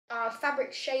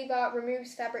fabric shaver,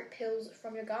 removes fabric pills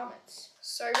from your garments.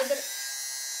 So we're gonna...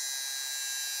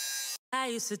 I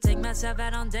used to take myself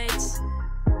out on dates,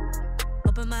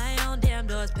 open my own damn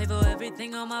doors, pay for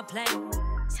everything on my plate.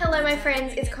 Hello my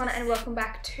friends, it's Conagh and welcome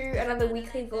back to another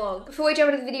weekly vlog. Before we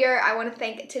jump into the video, I want to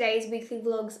thank today's weekly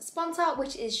vlog's sponsor,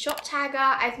 which is Shoptagr.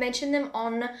 I've mentioned them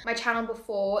on my channel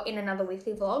before in another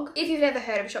weekly vlog. If you've never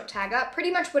heard of Shoptagr,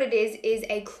 pretty much what it is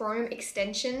a Chrome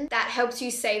extension that helps you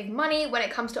save money when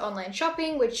it comes to online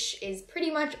shopping, which is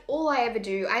pretty much all I ever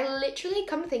do. I literally,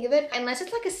 come to think of it, unless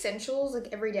it's like essentials, like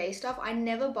everyday stuff, I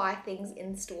never buy things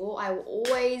in store. I will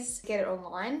always get it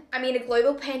online. I mean, a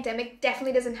global pandemic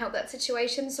definitely doesn't help that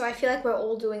situation, so I feel like we're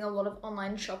all doing a lot of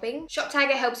online shopping. Shoptagr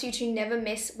helps you to never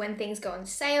miss when things go on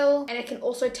sale, and it can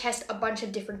also test a bunch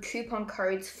of different coupon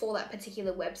codes for that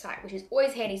particular website, which is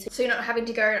always handy. So you're not having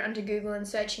to go onto Google and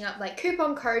searching up like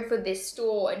coupon code for this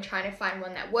store and trying to find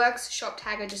one that works.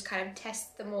 Shoptagr just kind of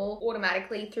tests them all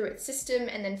automatically through its system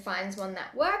and then finds one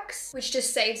that works, which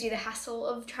just saves you the hassle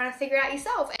of trying to figure it out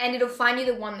yourself. And it'll find you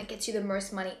the one that gets you the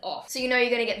most money off. So you know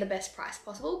you're gonna get the best price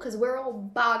possible because we're all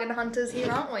bargain hunters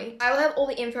here, aren't we? I will have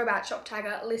all the info about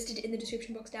Shoptagr listed in the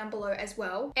description box down below as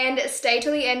well. And stay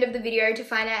till the end of the video to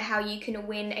find out how you can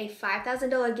win a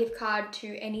 $5,000 gift card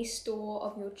to any store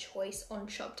of your choice on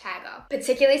Shoptagr.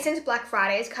 Particularly since Black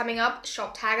Friday is coming up,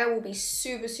 Shoptagr will be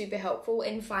super helpful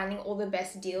in finding all the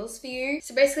best deals for you.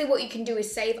 So basically what you can do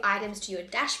is save items to your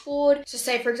dashboard. So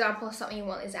say for example, if something you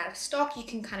want is out of stock, you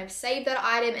can kind of save that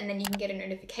item and then you can get a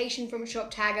notification from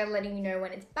Shoptagr letting you know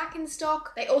when it's back in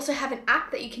stock. They also have an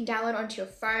app that you can download onto your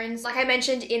phones. Like I mentioned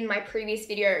in my previous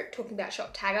video talking about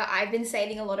Shoptagr, I've been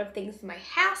saving a lot of things for my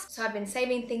house. So I've been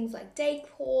saving things like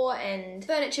decor and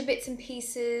furniture bits and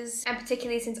pieces. And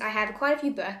particularly since I have quite a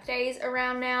few birthdays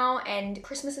around now and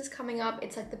Christmas is coming up,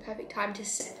 it's like the perfect time to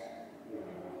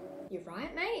You're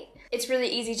right, mate. It's really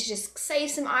easy to just save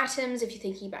some items if you're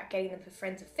thinking about getting them for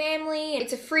friends or family.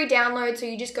 It's a free download, so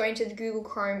you just go into the Google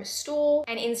Chrome store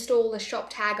and install the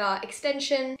Shoptagr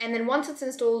extension. And then once it's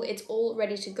installed, it's all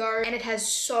ready to go. And it has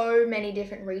so many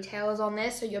different retailers on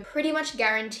there, so you're pretty much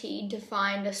guaranteed to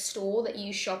find a store that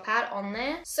you shop at on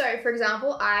there. So for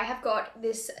example, I have got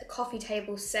this coffee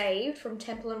table saved from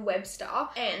Temple & Webster,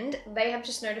 and they have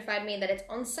just notified me that it's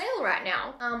on sale right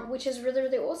now, which is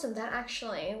really awesome. That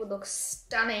actually would look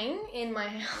stunning in my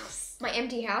house. My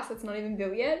empty house that's not even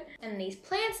built yet. And these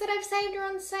plants that I've saved are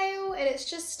on sale, and it's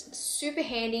just super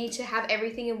handy to have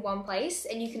everything in one place.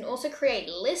 And you can also create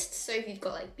lists, so if you've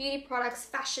got like beauty products,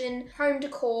 fashion, home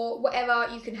decor, whatever,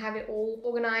 you can have it all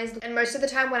organized. And most of the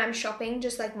time when I'm shopping,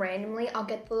 just like randomly, I'll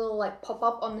get the little like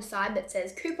pop-up on the side that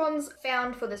says coupons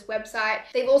found for this website.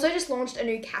 They've also just launched a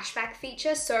new cashback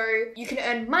feature, so you can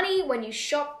earn money when you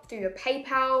shop through your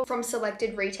PayPal from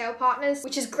selected retail partners,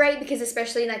 which is great because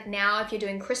especially like now if you're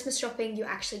doing Christmas shopping, you're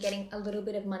actually getting a little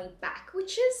bit of money back,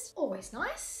 which is always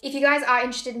nice. If you guys are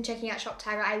interested in checking out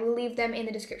Shoptagr, I will leave them in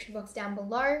the description box down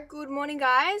below. Good morning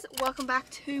guys, welcome back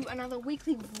to another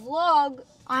weekly vlog.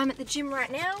 I'm at the gym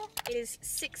right now. It is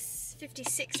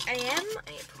 6:56 a.m.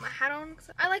 I need to put my hat on.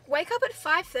 I like wake up at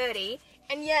 5:30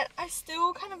 and yet I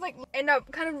still kind of like end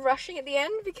up kind of rushing at the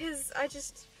end because I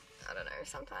don't know,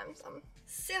 sometimes I'm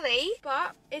silly,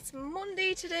 but it's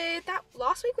Monday today. That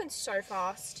last week went so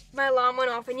fast. My alarm went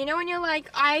off and you know when you're like,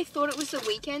 I thought it was the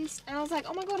weekend and I was like,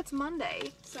 oh my god, it's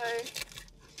Monday. So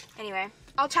anyway,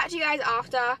 I'll chat to you guys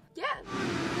after. Yeah.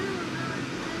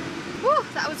 Whew,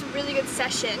 that was a really good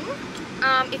session.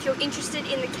 If you're interested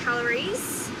in the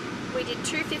calories, we did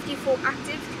 254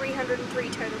 active, 303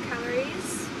 total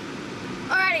calories.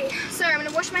 Alrighty, so I'm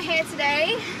gonna wash my hair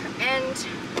today and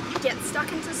get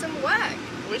stuck into some work.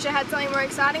 Wish I had something more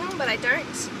exciting on, but I don't.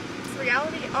 It's the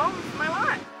reality of my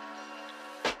life.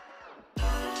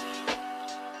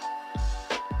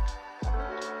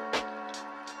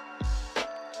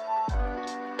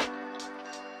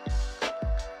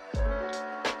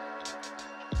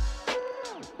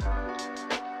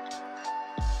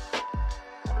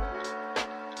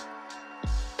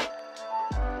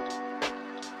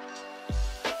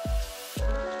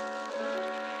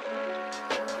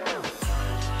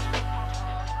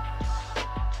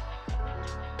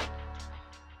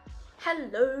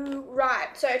 Hello. Right,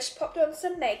 so I just popped on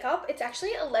some makeup. It's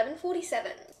actually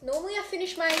 11:47. Normally I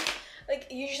finish my,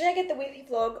 usually I get the weekly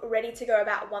vlog ready to go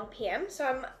about 1 p.m. So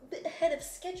I'm a bit ahead of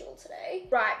schedule today.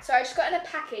 Right, so I just got in a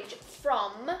package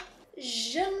from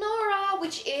JEUNEORA,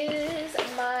 which is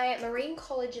my marine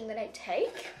collagen that I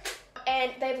take.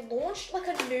 And they've launched like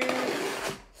a new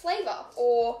flavor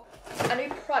or a new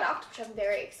product, which I'm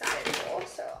very excited for.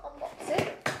 So I'll unbox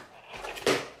it.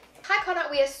 Hi Conagh,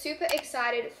 we are super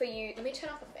excited for you. Let me turn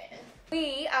off the fan.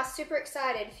 We are super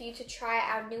excited for you to try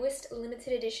our newest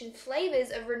limited edition flavors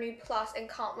of Renew Plus and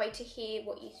can't wait to hear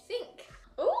what you think.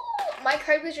 Ooh, my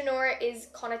code with JEUNEORA is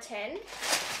Conagh10.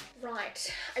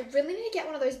 Right, I really need to get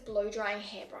one of those blow drying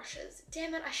hairbrushes.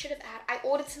 Damn it, I should have added. I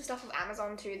ordered some stuff off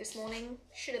Amazon too this morning.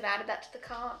 Should have added that to the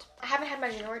cart. I haven't had my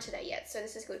JEUNEORA today yet, so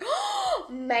this is good.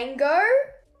 Mango?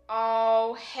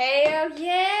 Oh, hell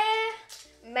yeah.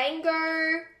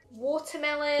 Mango,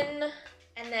 watermelon,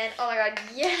 and then, oh my god,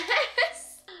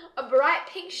 yes! A bright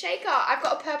pink shaker. I've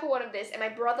got a purple one of this and my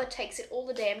brother takes it all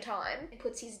the damn time and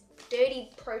puts his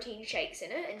dirty protein shakes in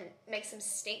it and makes them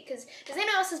stink. Because does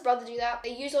anyone else's brother do that?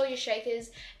 They use all your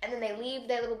shakers and then they leave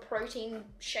their little protein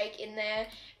shake in there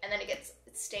and then it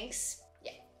stinks.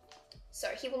 Yeah. So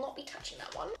he will not be touching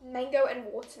that one. Mango and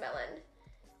watermelon.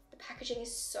 The packaging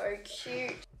is so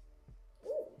cute.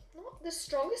 Ooh, not the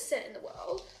strongest scent in the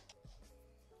world.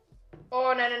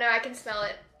 Oh, no, I can smell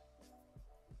it.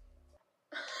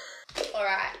 All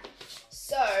right,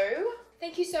 so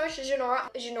thank you so much to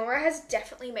JEUNEORA. JEUNEORA has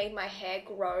definitely made my hair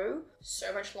grow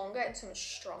so much longer and so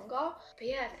much stronger. But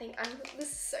yeah,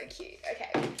 this is so cute.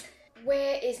 Okay,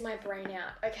 where is my brain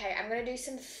out? Okay, I'm gonna do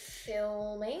some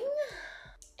filming,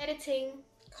 editing,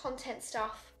 content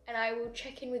stuff, and I will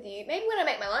check in with you maybe when I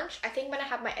make my lunch. I think I'm gonna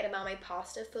have my edamame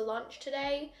pasta for lunch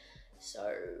today.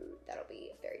 So that'll be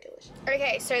very delicious.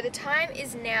 Okay, so the time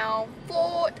is now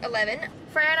 4:11.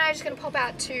 Fran and I are just gonna pop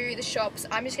out to the shops.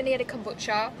 I'm just gonna get a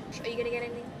kombucha. Are you gonna get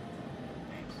anything?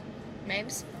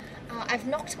 Mabes? I've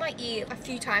knocked my ear a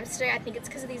few times today. I think it's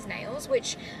because of these nails,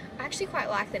 which I actually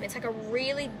quite like them. It's like a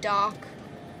really dark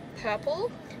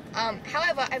purple.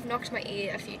 However, I've knocked my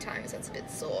ear a few times. That's a bit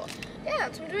sore. Yeah,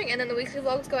 that's what I'm doing. And then the weekly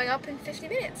vlog's going up in 50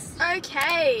 minutes.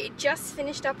 Okay, just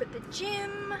finished up at the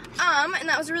gym. And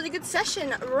that was a really good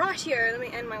session. Right here, let me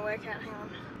end my workout, hang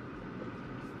on.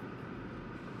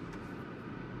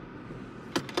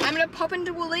 I'm gonna pop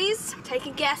into Woolies, take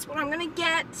a guess what I'm gonna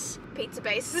get. Pizza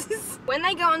bases. When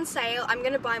they go on sale, I'm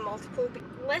gonna buy multiple.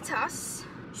 Let us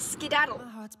skedaddle. My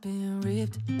heart's been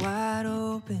ripped wide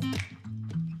open.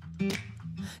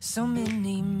 So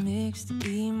many mixed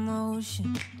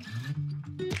emotions.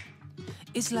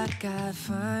 It's like I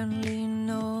finally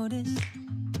noticed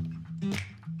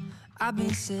I've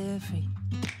been set free.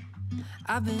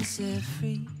 I've been set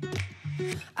free.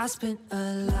 I spent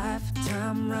a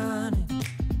lifetime running,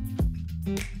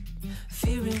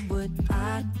 fearing what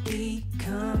I'd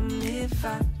become if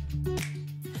I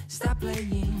stop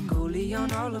playing goalie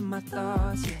on all of my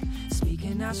thoughts. Yeah,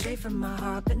 speaking out straight from my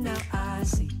heart, but now I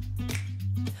see.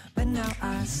 But now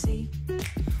I see,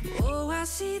 oh, I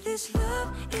see this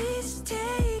love is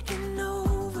taking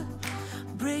over,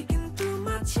 breaking through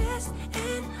my chest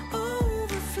and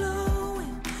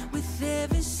overflowing. With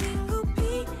every single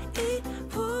beat, it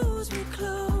pulls me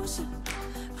closer,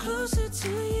 closer to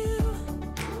you.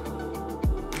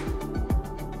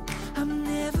 I'm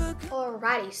never.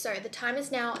 Alrighty, so the time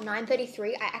is now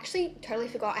 9:33. I actually totally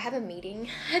forgot I have a meeting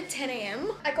at 10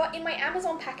 AM. I got in my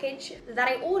Amazon package that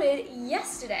I ordered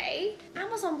yesterday,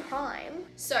 Amazon Prime.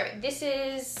 So this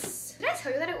is, did I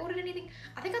tell you that I ordered anything?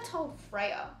 I think I told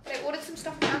Freya, but I ordered some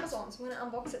stuff from Amazon, so I'm gonna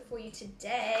unbox it for you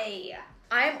today.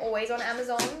 I am always on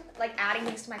Amazon, like adding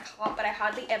things to my cart, but I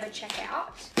hardly ever check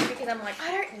out because I'm like,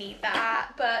 I don't need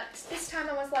that. But this time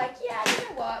I was like, yeah, you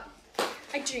know what?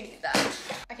 I do need that.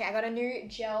 Okay, I got a new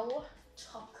gel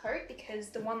top coat because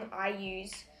the one that I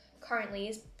use currently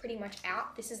is pretty much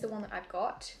out. This is the one that I've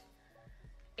got.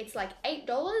 It's like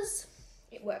 $8.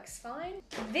 It works fine.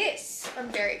 This I'm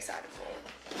very excited for.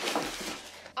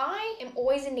 I am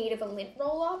always in need of a lint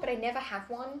roller, but I never have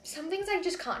one. Some things I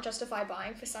just can't justify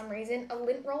buying for some reason. A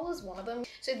lint roller is one of them.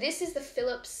 So this is the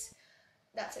Philips,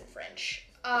 that's in French,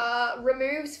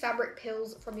 removes fabric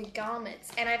pills from your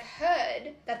garments. And I've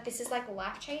heard that this is like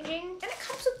life-changing and it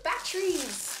comes with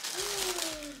batteries.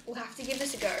 We'll have to give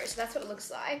this a go. So that's what it looks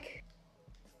like.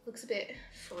 Looks a bit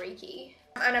freaky.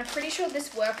 And I'm pretty sure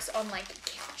this works on like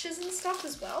couches and stuff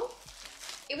as well.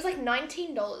 It was like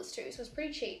 $19 too, so it's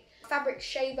pretty cheap. Fabric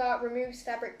shaver removes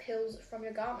fabric pills from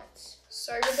your garments.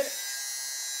 So good that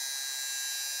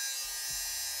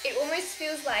it almost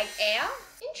feels like air.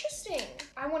 Interesting.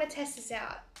 I want to test this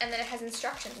out. And then it has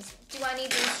instructions. Do I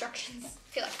need the instructions? I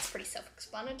feel like it's pretty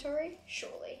self-explanatory,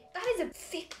 surely. That is a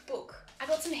thick book. I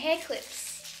got some hair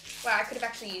clips. Wow, I could have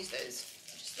actually used those.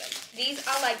 These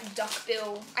are like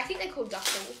duckbill, I think they're called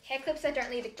duckbill. Hair clips that don't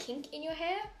leave a kink in your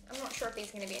hair. I'm not sure if these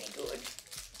are gonna be any good.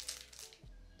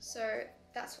 So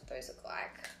that's what those look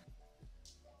like.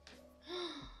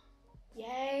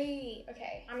 Yay.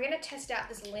 Okay, I'm gonna test out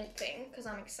this lint thing because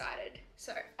I'm excited.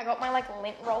 So I got my like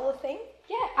lint roller thing.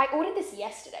 Yeah, I ordered this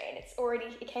yesterday and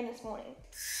it came this morning.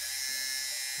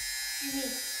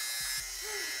 It's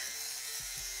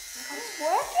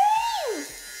working!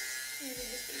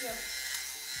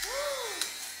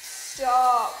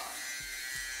 Stop.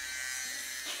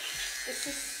 This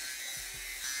is...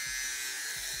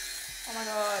 Oh my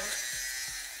god.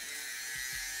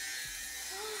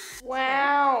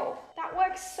 Wow. That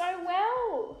works so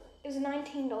well. It was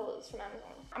 $19 from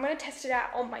Amazon. I'm gonna test it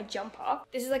out on my jumper.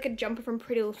 This is like a jumper from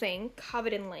Pretty Little Thing,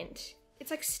 covered in lint. It's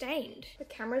like stained. The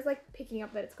camera's like picking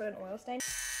up that it's got an oil stain.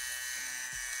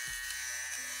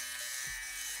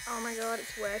 Oh my god,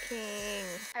 it's working.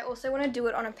 I also want to do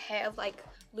it on a pair of like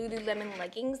Lululemon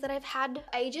leggings that I've had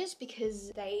ages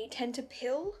because they tend to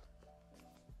pill.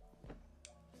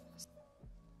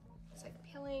 It's like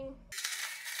pilling.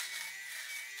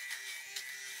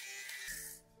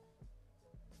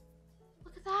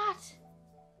 Look at that.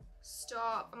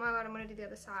 Stop. Oh my god, I'm gonna do the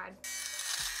other side.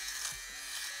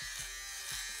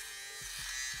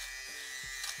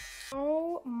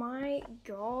 Oh my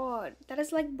god, that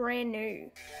is like brand new.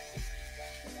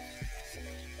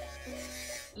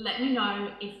 Let me know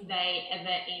if they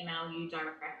ever email you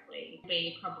directly. It'll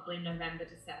be probably November,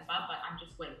 December, but I'm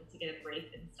just waiting to get a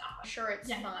brief and stuff. Sure, it's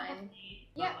fine.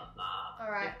 Yeah. Blah, blah, blah.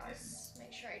 All right, I'll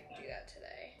make sure I do that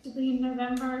today. To be in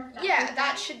November? Yeah,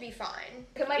 that should be fine.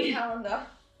 Look at my calendar.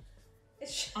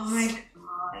 It's just... Oh my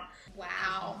god.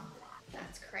 Wow.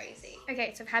 That's crazy.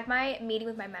 Okay, so I've had my meeting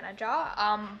with my manager,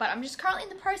 but I'm just currently in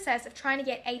the process of trying to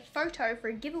get a photo for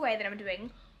a giveaway that I'm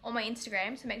doing on my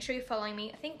Instagram, so make sure you're following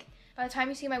me. I think by the time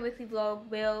you see my weekly vlog,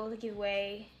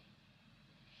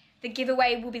 the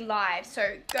giveaway will be live.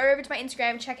 So go over to my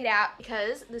Instagram, check it out,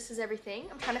 because this is everything.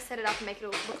 I'm trying to set it up and make it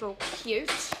all look all cute.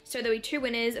 So there'll be 2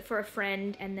 winners for a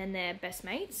friend and then their best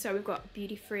mates. So we've got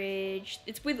Beauty Fridge.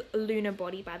 It's with Luna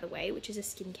Body, by the way, which is a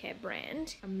skincare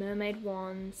brand. A mermaid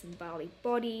wand, some Bali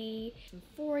Body, some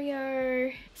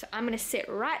Foreo. So I'm gonna sit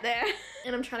right there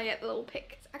and I'm trying to get the little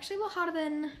pic. It's actually a lot harder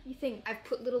than you think. I've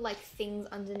put little like things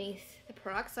underneath the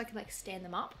products so I can like stand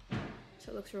them up.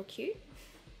 So it looks real cute.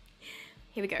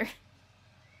 Here we go.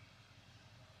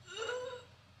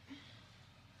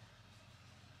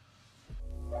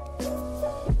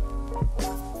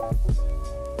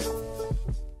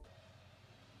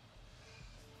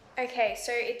 Okay,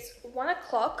 so it's 1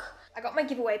 o'clock. I got my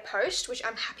giveaway post, which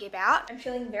I'm happy about. I'm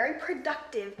feeling very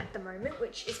productive at the moment,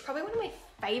 which is probably one of my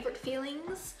favorite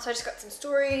feelings. So I just got some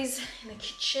stories in the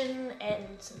kitchen and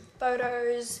some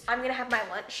photos. I'm gonna have my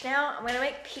lunch now. I'm gonna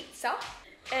make pizza.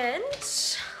 And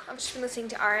I've just been listening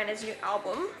to Ariana's new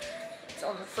album. It's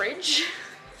on the fridge.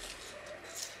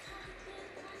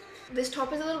 This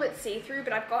top is a little bit see-through,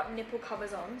 but I've got nipple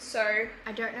covers on, so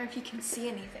I don't know if you can see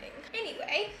anything.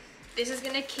 Anyway, this is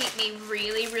gonna keep me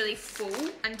really, really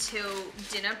full until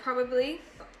dinner probably.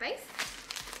 Got faith.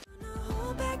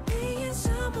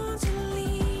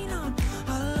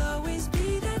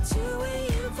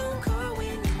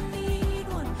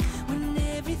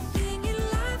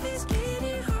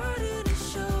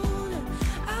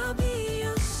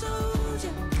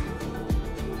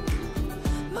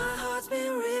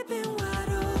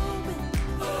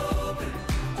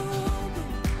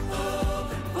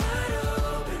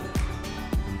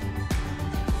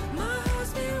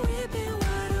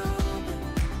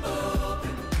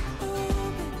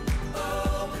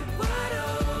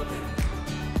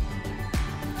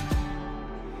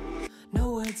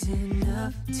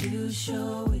 Enough to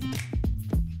show it.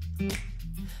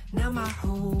 Now my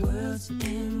whole world's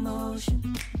in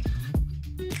motion.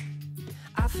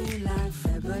 I feel like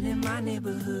Fred, but in my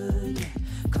neighborhood.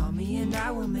 Yeah. Call me and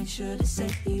I will make sure to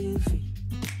set you free.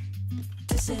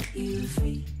 To set you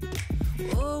free.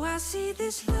 Oh, I see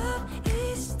this love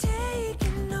is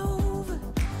taking over,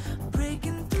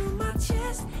 breaking through my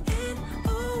chest and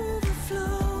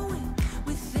overflowing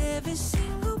with every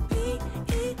single beat.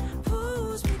 It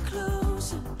pulls me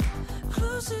closer,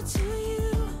 closer to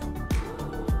you.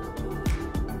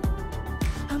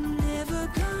 I'm never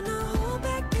gonna hold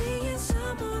back being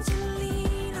someone to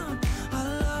lean on.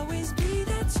 I'll always be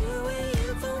that 2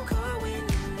 a.m. phone call when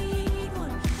you need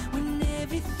one. When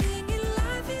everything in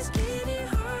life is getting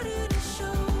harder to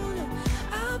shoulder,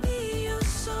 I'll be your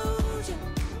soldier.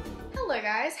 Hello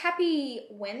guys, happy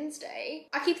Wednesday.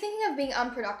 I keep thinking of being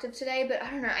unproductive today, but I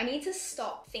don't know, I need to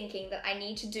stop thinking that I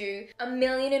need to do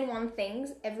 1,000,001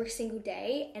 things every single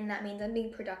day, and that means I'm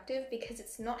being productive, because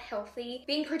it's not healthy.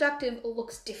 Being productive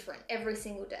looks different every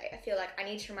single day. I feel like I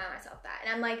need to remind myself that.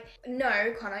 And I'm like,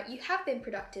 no, Connor, you have been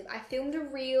productive. I filmed a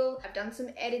reel, I've done some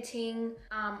editing,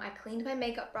 I cleaned my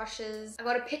makeup brushes, I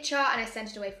got a picture and I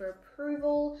sent it away for approval.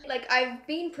 approval. Like, I've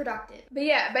been productive. But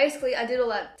yeah, basically I did all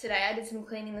that today. I did some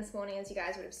cleaning this morning, as you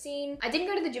guys would have seen. I didn't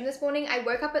go to the gym this morning. I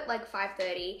woke up at like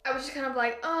 5:30. I was just kind of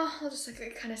like, oh, I'll just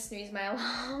like kind of snooze my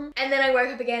alarm. And then I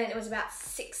woke up again and it was about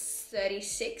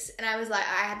 6:36, and I was like,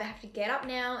 I either have to get up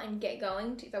now and get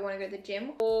going if I want to go to the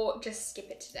gym, or just skip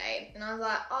it today. And I was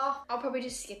like, oh, I'll probably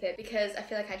just skip it because I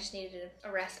feel like I just needed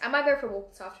a rest. I might go for a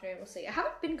walk this afternoon, we'll see. I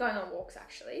haven't been going on walks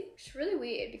actually, which is really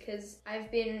weird because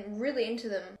I've been really into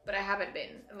them, but I haven't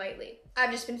been lately.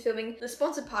 I've just been filming the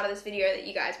sponsored part of this video that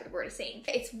you guys would have already seen.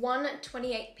 It's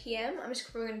 1:28 p.m. I'm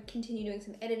just going to continue doing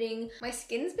some editing. My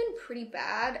skin's been pretty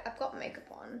bad. I've got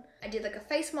makeup on. I did like a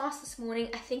face mask this morning.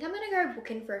 I think I'm gonna go book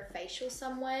in for a facial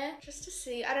somewhere just to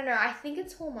see. I don't know. I think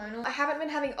it's hormonal. I haven't been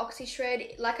having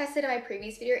OxyShred. Like I said in my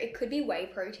previous video, it could be whey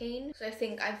protein. So I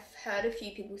think I've heard a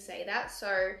few people say that.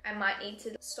 So I might need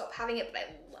to stop having it, but I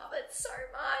love it so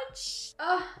much.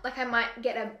 Oh, like I might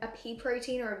get a pea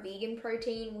protein or a vegan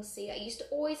protein. We'll see. I used to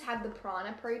always have the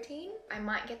prana protein. I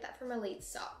might get that from Elite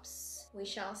SUPPS. We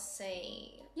shall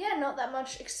see. Yeah, not that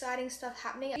much exciting stuff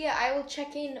happening. Yeah, I will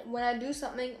check in when I do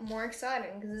something more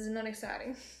exciting because this is not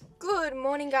exciting. Good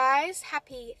morning, guys.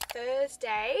 Happy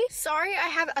Thursday. Sorry,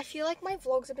 I feel like my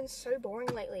vlogs have been so boring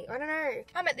lately. I don't know.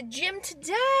 I'm at the gym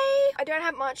today. I don't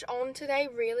have much on today,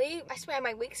 really. I swear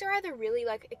my weeks are either really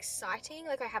like exciting,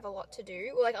 like I have a lot to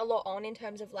do, or like a lot on in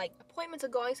terms of like appointments or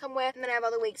going somewhere, and then I have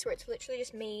other weeks where it's literally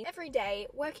just me every day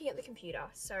working at the computer.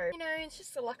 So, you know, it's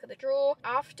just the luck of the draw.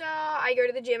 After I go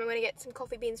to the gym, I'm gonna get some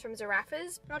coffee beans from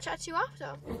Zaraffa's, and I'll chat to you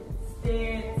after.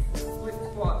 Stance with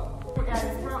squat. Put out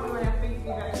in front, we want our feet to be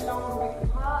very shoulder width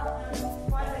apart.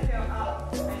 Slightly go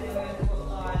up, and then we're going to put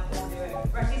lines and do it.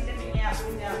 We're actually stepping out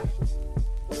and down.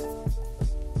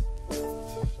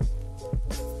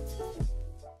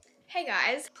 Hey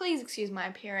guys, please excuse my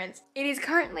appearance. It is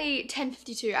currently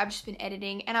 10:52. I've just been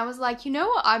editing and I was like, you know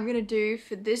what I'm gonna do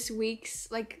for this week's,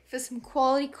 like for some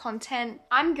quality content?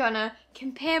 I'm gonna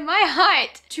compare my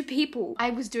height to people.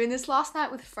 I was doing this last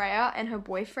night with Freya and her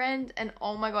boyfriend and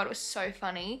oh my god, it was so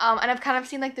funny. And I've kind of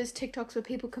seen like those TikToks where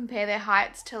people compare their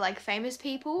heights to like famous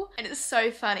people and it's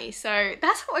so funny. So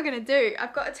that's what we're gonna do.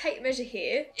 I've got a tape measure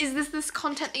here. Is this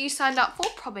content that you signed up for?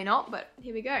 Probably not, but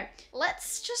here we go.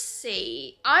 Let's just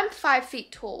see. I'm 5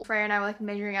 feet tall. Freya and I were like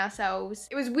measuring ourselves.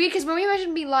 It was weird because when we measured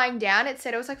me lying down, it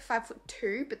said it was like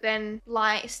 5'2", but then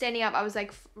standing up, I was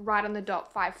like right on the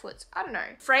dot, 5 foot. I don't know.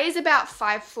 Freya's about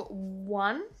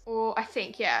 5'1", or I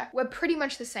think, yeah. We're pretty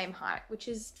much the same height, which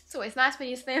is, it's always nice when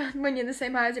you're the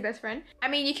same height as your best friend. I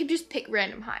mean, you could just pick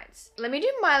random heights. Let me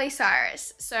do Miley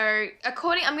Cyrus. So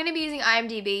I'm gonna be using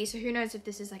IMDb, so who knows if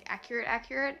this is like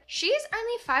accurate. She is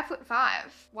only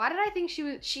 5'5". Why did I think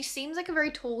she seems like a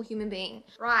very tall human being.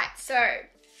 Right, so,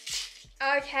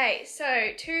 okay,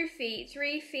 so 2 feet,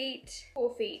 3 feet,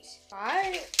 4 feet,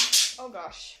 5, oh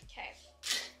gosh, okay.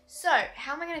 So,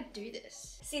 how am I gonna do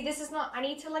this? See, this is not, I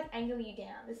need to like angle you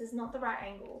down. This is not the right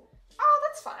angle. Oh,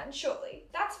 that's fine, surely.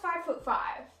 That's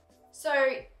 5'5". So,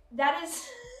 that is,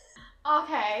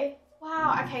 okay.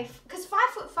 Wow, okay, because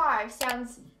 5'5"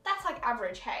 sounds, that's like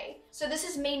average, hey? So this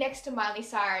is me next to Miley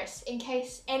Cyrus, in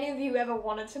case any of you ever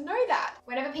wanted to know that.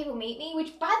 Whenever people meet me,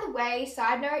 which by the way,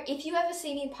 side note, if you ever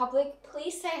see me in public,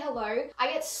 please say hello. I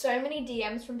get so many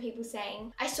DMs from people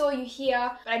saying, I saw you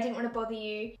here, but I didn't want to bother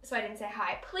you, so I didn't say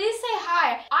hi. Please say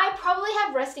hi. I probably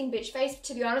have resting bitch face,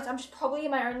 to be honest. I'm just probably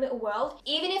in my own little world.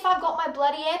 Even if I've got my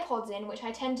bloody AirPods in, which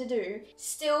I tend to do,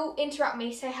 still interrupt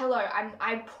me, say hello.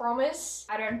 I promise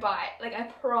I don't bite. Like, I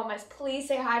promise. Please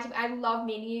say hi to me. I love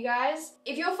meeting you guys.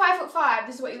 If you're 5'5",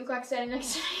 this is what you look like standing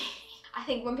next to me. I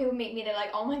think when people meet me, they're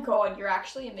like, oh my god, you're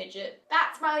actually a midget.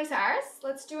 That's Miley Cyrus.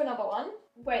 Let's do another one.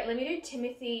 Wait, let me do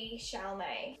Timothy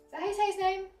Chalamet. Is that how you say his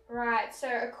name? Right, so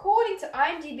according to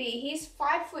IMDb, he's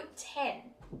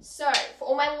 5'10". So, for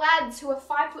all my lads who are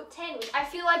 5'10", which I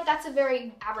feel like that's a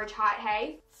very average height,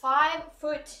 hey?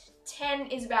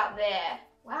 5'10" is about there.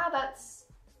 Wow, that's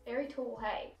very tall,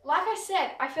 hey? Like I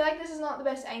said, I feel like this is not the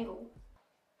best angle.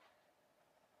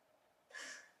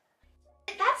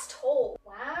 That's tall.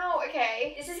 Wow,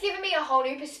 okay. This is giving me a whole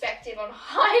new perspective on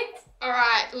height. All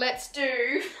right, let's do,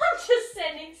 I'm just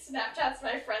sending Snapchats to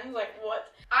my friends, like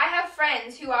what? I have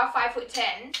friends who are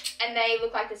 5'10" and they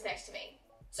look like this next to me.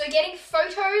 So getting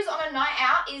photos on a night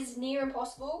out is near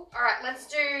impossible. All right, let's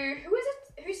do, who is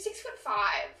it? Who's 6'5"?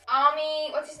 Army,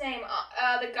 what's his name?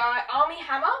 The guy, Army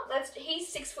Hammer.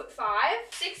 He's 6'5".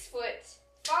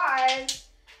 6'5".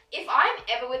 If I'm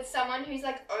ever with someone who's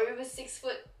like over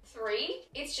 6'3",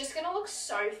 it's just gonna look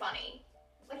so funny.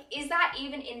 Like, is that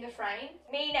even in the frame?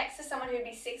 Me next to someone who'd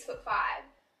be 6'5".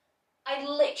 I'd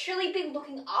literally be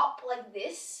looking up like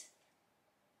this.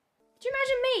 Do you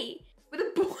imagine me? with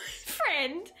a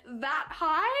boyfriend that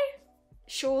high?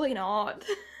 Surely not.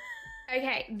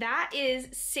 Okay, that is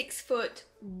 6'1".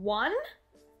 Far out,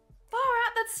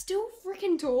 that's still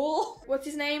freaking tall. What's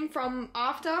his name from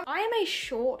After? I am a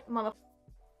short mother.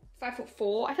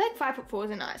 5'4". I feel like 5'4"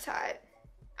 is a nice height.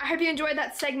 I hope you enjoyed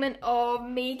that segment of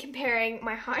me comparing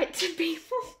my height to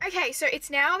people. Okay, so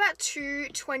it's now about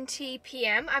 2:20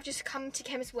 p.m. I've just come to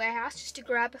Chemist Warehouse just to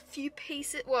grab a few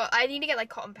pieces. Well, I need to get like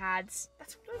cotton pads.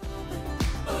 That's what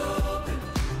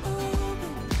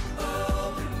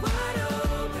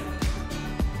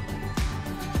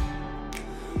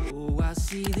I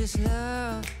see this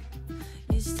love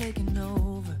is taking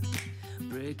over,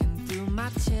 breaking through my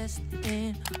chest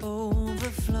and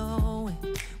overflowing.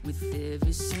 With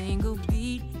every single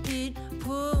beat, it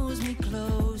pulls me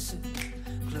closer,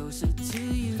 closer to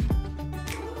you.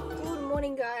 Good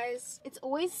morning, guys. It's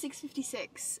always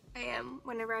 6:56 a.m.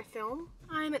 whenever I film.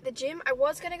 I'm at the gym. I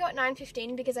was gonna go at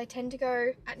 9:15 because I tend to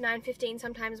go at 9:15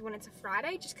 sometimes when it's a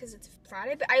Friday, just because it's a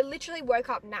Friday. But I literally woke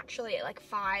up naturally at like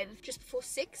 5, just before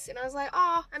 6, and I was like,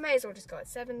 oh, I may as well just go at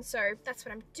 7. So that's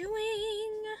what I'm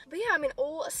doing. But yeah, I'm in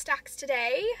all STAX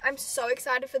today. I'm so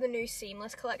excited for the new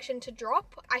seamless collection to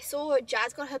drop. I saw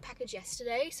Jazz got her package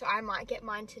yesterday, so I might get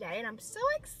mine today, and I'm so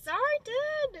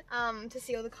excited to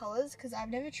see all the colors because I've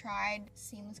never tried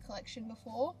seamless collection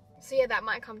before. So yeah, that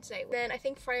might come today. Then I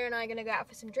think Freya and I are gonna go out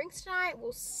for some drinks tonight.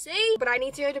 We'll see. But I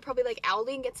need to go to probably like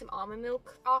Aldi and get some almond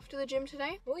milk after the gym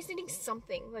today. I'm always needing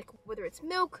something, like whether it's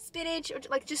milk, spinach, or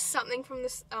like just something from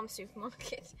this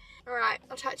supermarket. All right,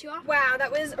 I'll chat to you after. Wow,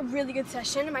 that was a really good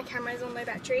session. My camera's on low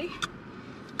battery.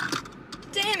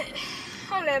 Damn it.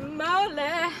 Holy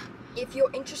moly. If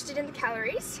you're interested in the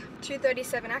calories,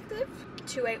 237 active,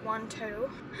 281 total.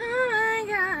 Oh my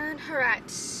god.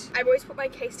 Alright. I've always put my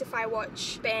Case Defy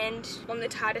watch band on the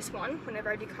tightest one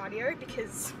whenever I do cardio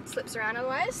because it slips around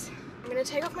otherwise. I'm gonna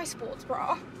take off my sports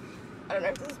bra. I don't know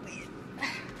if this is weird.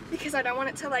 Because I don't want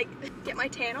it to like get my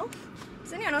tan off.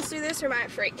 Does anyone else do this or am I a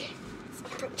freak? It's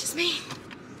probably just me.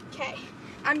 Okay.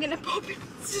 I'm gonna pop in,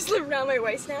 it's just around my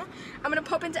waist now. I'm gonna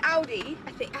pop into Aldi.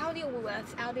 I think Aldi or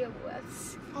Woolworths, Aldi or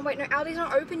Woolworths. Oh wait, no, Aldi's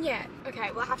not open yet.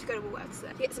 Okay, well I have to go to Woolworths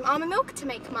then. Get some almond milk to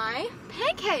make my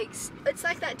pancakes. It's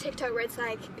like that TikTok where it's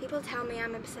like, people tell me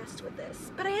I'm obsessed with this,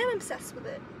 but I am obsessed with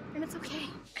it. And it's okay.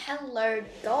 Hello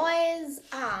guys.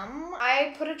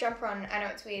 I put a jumper on. I know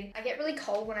it's weird. I get really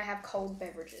cold when I have cold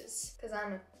beverages because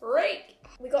I'm a freak.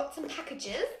 We got some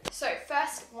packages. So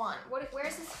first one, where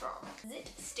is this from? Zit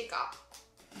sticker.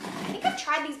 I think I've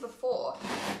tried these before.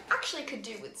 Actually could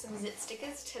do with some zit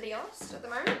stickers to be honest at the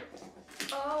moment.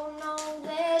 Oh no,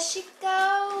 there she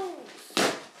goes.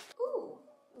 Ooh,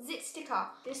 zit sticker.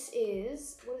 This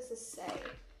is, what does this say?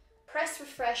 Press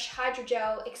Refresh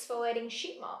Hydrogel Exfoliating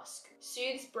Sheet Mask.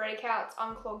 Soothes breakouts,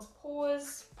 unclogs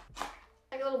pores.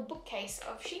 Like a little bookcase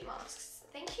of sheet masks.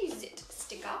 Thank you, Zit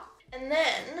sticker. And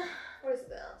then, what is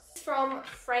this? It's from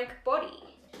Frank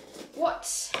Body.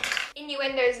 What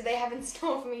innuendos do they have in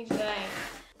store for me today?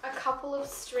 A couple of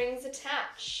strings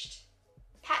attached.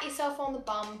 Pat yourself on the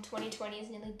bum, 2020 is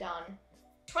nearly done.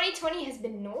 2020 has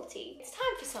been naughty. It's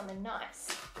time for something nice.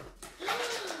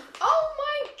 Oh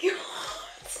my god!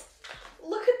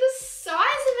 Look at the size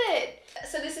of it!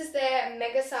 So this is their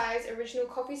mega size original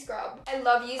coffee scrub. I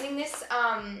love using this,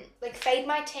 like fade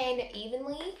my tan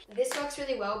evenly. This works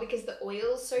really well because the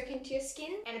oils soak into your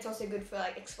skin and it's also good for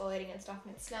like exfoliating and stuff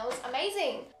and it smells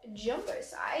amazing. Jumbo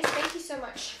size. Thank you so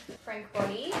much, Frank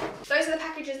Body. Those are the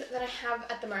packages that I have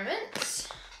at the moment.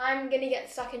 I'm gonna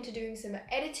get stuck into doing some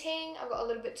editing. I've got a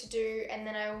little bit to do and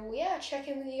then I will, yeah, check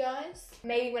in with you guys.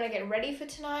 Maybe when I get ready for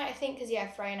tonight, I think, because yeah,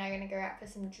 Freya and I are gonna go out for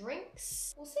some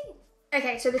drinks. We'll see.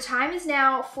 Okay, so the time is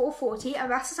now 4:40. I'm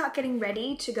about to start getting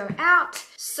ready to go out.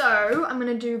 So I'm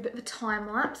gonna do a bit of a time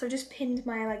lapse. I've just pinned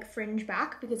my like fringe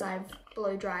back because I've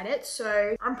blow dried it.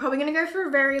 So I'm probably gonna go for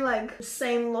a very like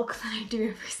same look that I do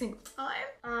every single time.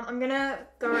 I'm gonna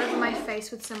go over my face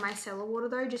with some micellar water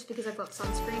though, just because I've got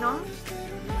sunscreen on.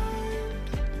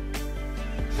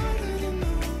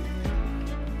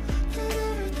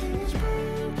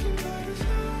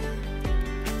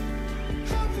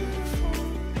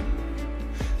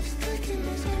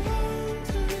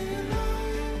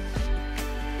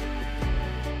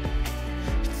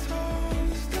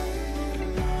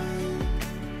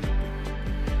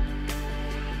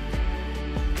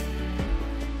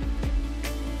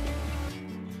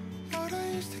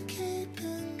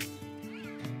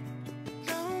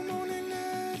 Now I'm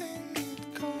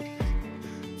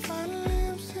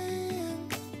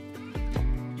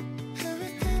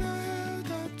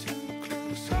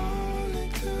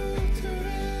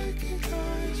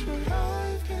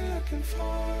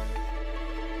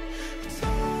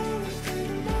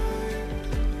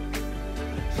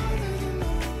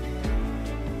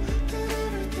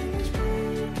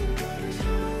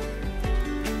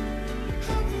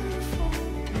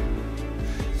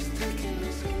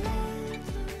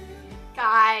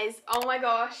guys, oh my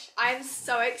gosh, I'm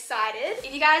so excited.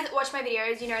 If you guys watch my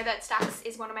videos, you know that STAX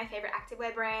is one of my favorite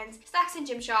activewear brands. STAX and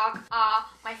GYMSHARK are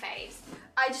my faves.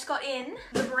 I just got in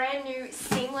the brand new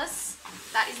Seamless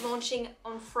that is launching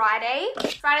on Friday the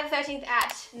 13th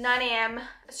at 9 AM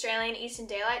Australian Eastern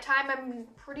Daylight Time, I'm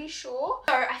pretty sure.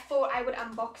 So I thought I would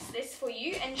unbox this for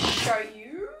you and show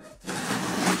you.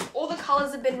 All the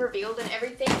colors have been revealed and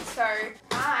everything, so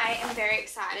I am very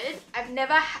excited. I've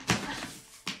never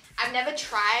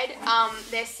tried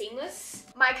their Seamless.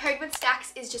 My code with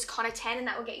STAX is just Conagh10 and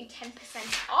that will get you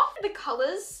 10% off. The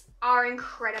colors are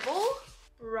incredible.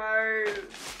 Bro.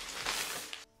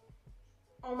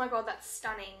 Oh my god, that's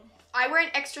stunning. I wear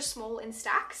an extra small in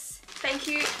STAX. Thank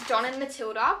you, Don and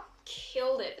Matilda.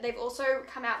 Killed it. They've also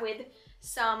come out with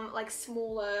some like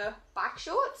smaller bike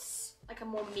shorts, like a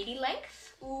more midi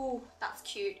length. Ooh, that's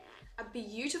cute. A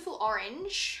beautiful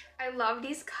orange. I love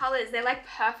these colors. They're like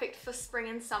perfect for spring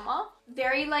and summer.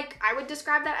 Very like, I would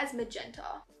describe that as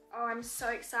magenta. Oh, I'm so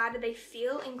excited. They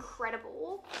feel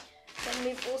incredible. Then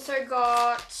we've also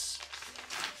got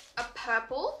a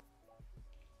purple.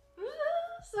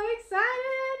 So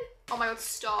excited. Oh my god,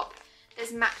 stop.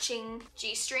 There's matching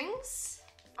G-strings.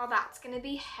 Oh, that's gonna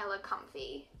be hella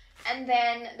comfy. And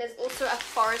then there's also a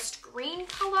forest green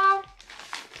color.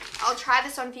 I'll try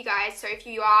this on for you guys, so if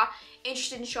you are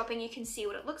interested in shopping, you can see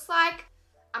what it looks like.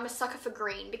 I'm a sucker for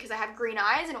green because I have green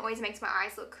eyes and it always makes my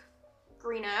eyes look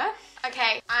greener.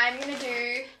 Okay, I'm gonna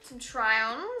do some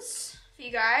try-ons for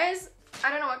you guys. I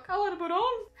don't know what color to put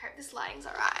on. I hope this lighting's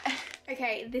alright.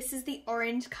 Okay, this is the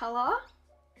orange color.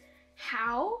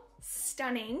 How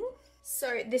stunning.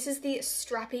 So this is the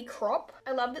strappy crop.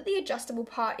 I love that the adjustable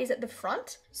part is at the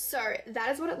front. So that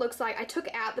is what it looks like. I took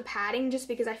out the padding just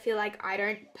because I feel like I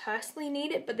don't personally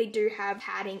need it, but they do have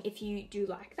padding if you do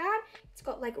like that. It's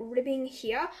got like ribbing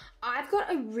here. I've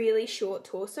got a really short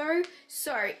torso.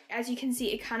 So as you can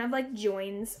see, it kind of like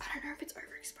joins. I don't know if it's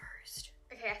overexposed.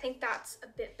 Okay, I think that's a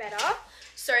bit better.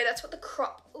 So that's what the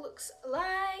crop looks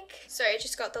like. So it's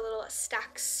just got the little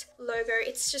STAX logo.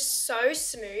 It's just so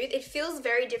smooth. It feels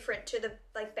very different to the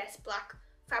like Best Black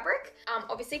fabric,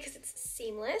 obviously because it's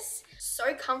seamless.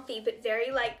 So comfy, but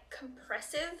very like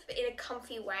compressive, but in a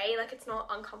comfy way. Like it's not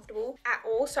uncomfortable at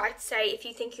all. So I'd say if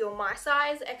you think you're my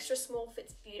size, extra small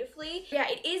fits beautifully. Yeah,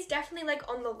 it is definitely like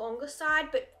on the longer side,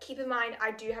 but keep in mind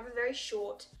I do have a very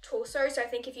short torso. So I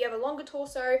think if you have a longer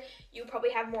torso, you'll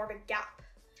probably have more of a gap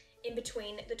in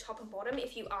between the top and bottom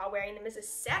if you are wearing them as a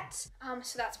set.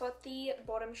 So that's what the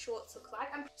bottom shorts look like.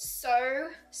 So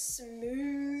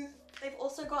smooth. They've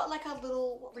also got like a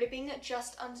little ribbing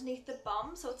just underneath the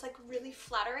bum, so it's like really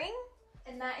flattering.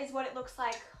 And that is what it looks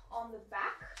like on the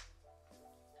back.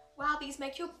 Wow, these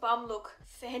make your bum look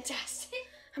fantastic.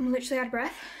 I'm literally out of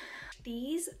breath.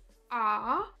 These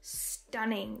are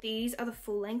stunning. These are the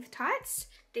full length tights.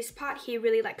 This part here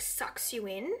really like sucks you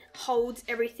in, holds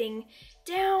everything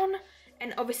down,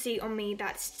 and obviously on me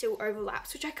that still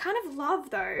overlaps, which I kind of love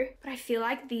though. But I feel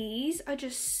like these are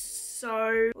just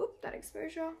so, whoop, that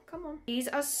exposure, come on. These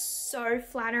are so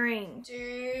flattering.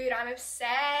 Dude, I'm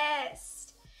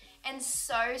obsessed. And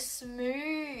so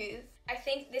smooth. I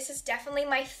think this is definitely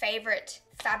my favorite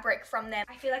fabric from them.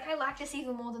 I feel like I like this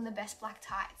even more than the Best Black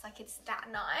tights. Like it's that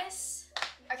nice.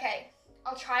 Okay,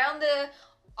 I'll try on the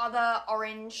other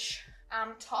orange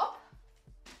top.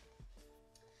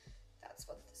 That's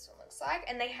what this one looks like.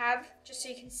 And they have, just so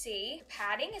you can see, the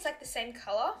padding is like the same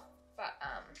color, but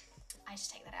I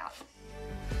just take that out.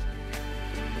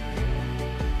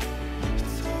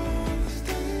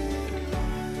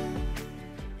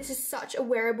 This is such a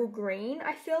wearable green,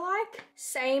 I feel like.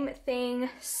 Same thing,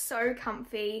 so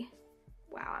comfy.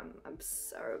 Wow, I'm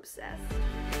so obsessed.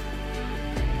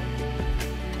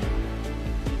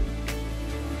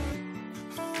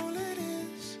 All it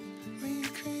is, we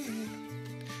create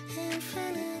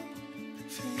infinite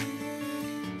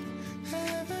feeling.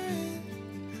 Ever in,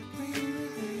 we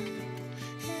remain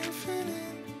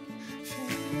infinite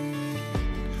feeling.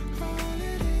 All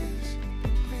it is,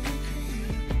 we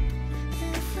create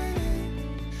infinite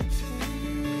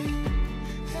feeling.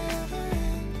 Ever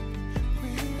in, we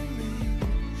remain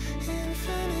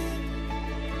infinite.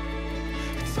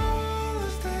 It's all a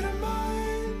state of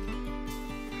mind.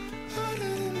 I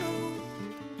didn't know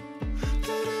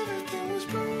that everything was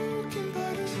broken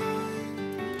by design.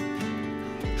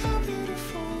 How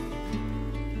beautiful.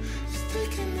 It's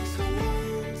taken me so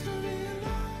long to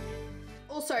realize.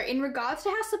 Also, in regards to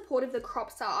how supportive the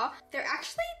crops are, they're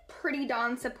actually pretty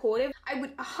darn supportive. I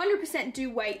would 100% do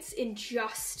weights in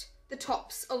just the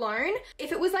tops alone.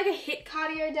 If it was like a HIIT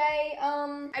cardio day,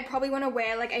 I'd probably want to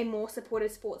wear like a more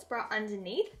supportive sports bra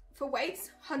underneath. For weights,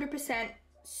 100%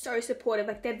 so supportive.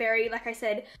 Like they're very, like I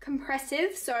said,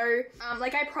 compressive. So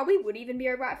like I probably would even be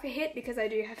alright for HIT because I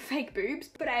do have fake boobs,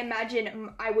 but I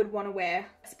imagine I would want to wear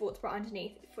a sports bra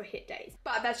underneath for HIT days.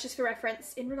 But that's just for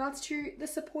reference in regards to the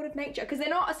supportive nature, because they're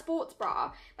not a sports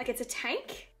bra, like it's a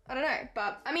tank. I don't know,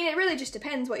 but I mean, it really just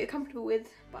depends what you're comfortable with,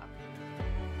 but.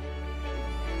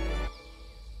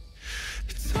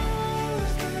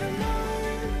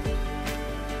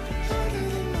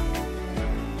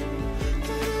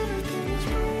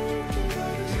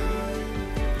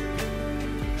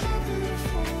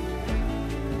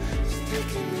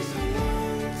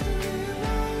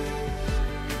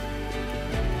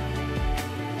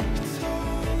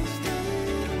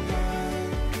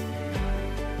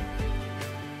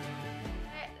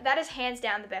 That is hands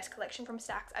down the best collection from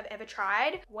STAX I've ever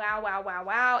tried. Wow, wow, wow,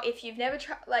 wow. If you've never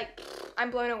tried, like,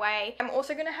 I'm blown away. I'm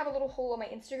also gonna have a little haul on my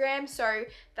Instagram, so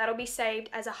that'll be saved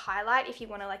as a highlight if you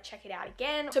wanna like check it out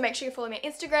again. So make sure you follow me on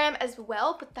Instagram as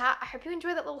well. But that, I hope you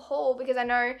enjoyed that little haul because I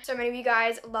know so many of you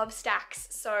guys love STAX.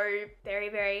 So very,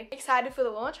 very excited for the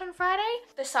launch on Friday.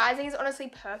 The sizing is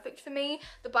honestly perfect for me.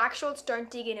 The black shorts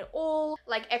don't dig in at all.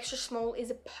 Like extra small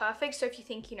is perfect. So if you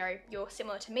think, you know, you're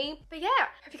similar to me. But yeah,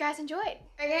 hope you guys enjoyed.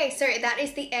 Okay, so that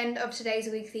is the end of today's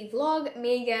weekly vlog.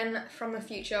 Me again from the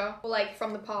future, or like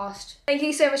from the past. Thank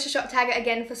you so much to Shoptagr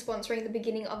again for sponsoring the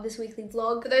beginning of this weekly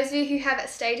vlog. For those of you who have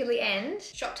stayed till the end,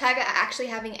 Shoptagr are actually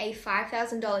having a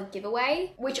 $5,000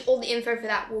 giveaway, which all the info for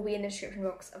that will be in the description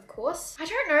box, of course. I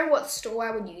don't know what store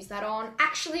I would use that on.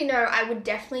 Actually, no, I would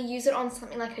definitely use it on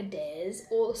something like HIDEAWAY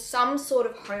or some sort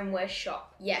of homeware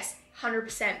shop. Yes,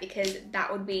 100%, because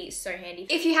that would be so handy.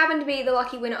 If you happen to be the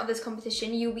lucky winner of this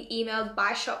competition, you'll be emailed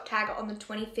by Shoptagr on the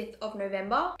 25th of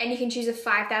November, and you can choose a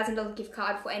 $5,000 gift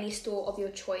card for any store of your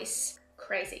choice.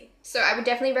 Crazy. So I would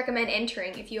definitely recommend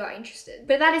entering if you are interested.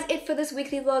 But that is it for this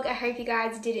weekly vlog. I hope you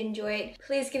guys did enjoy it.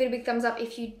 Please give it a big thumbs up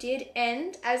if you did,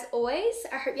 and as always,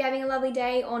 I hope you're having a lovely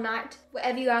day or night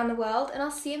wherever you are in the world, and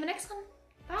I'll see you in the next one.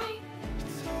 Bye.